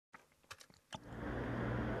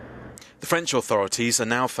The French authorities are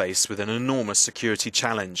now faced with an enormous security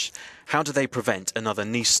challenge. How do they prevent another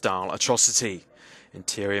Nice-style atrocity?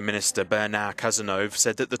 Interior Minister Bernard Cazeneuve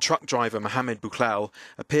said that the truck driver Mohamed Bouhlel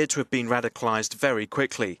appeared to have been radicalised very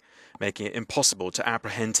quickly, making it impossible to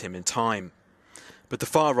apprehend him in time. But the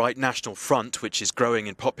far-right National Front, which is growing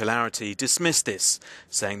in popularity, dismissed this,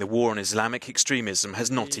 saying the war on Islamic extremism has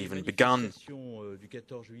not even begun.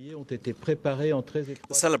 The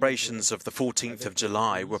celebrations of the 14th of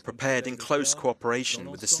July were prepared in close cooperation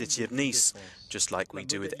with the city of Nice, just like we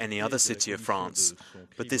do with any other city of France.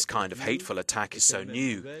 But this kind of hateful attack is so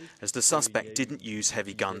new, as the suspect didn't use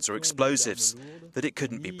heavy guns or explosives, that it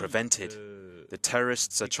couldn't be prevented. The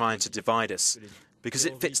terrorists are trying to divide us, because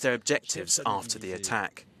it fits their objectives after the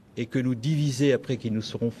attack. Et que nous diviser après qu'ils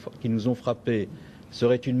nous ont frappés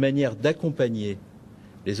serait une manière d'accompagner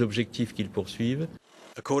les objectifs qu'ils poursuivent.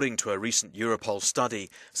 According to a recent Europol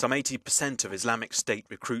study, some 80% of Islamic State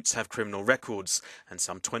recruits have criminal records, and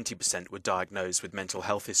some 20% were diagnosed with mental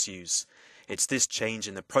health issues. It's this change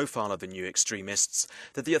in the profile of the new extremists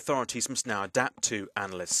that the authorities must now adapt to,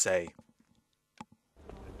 analysts say.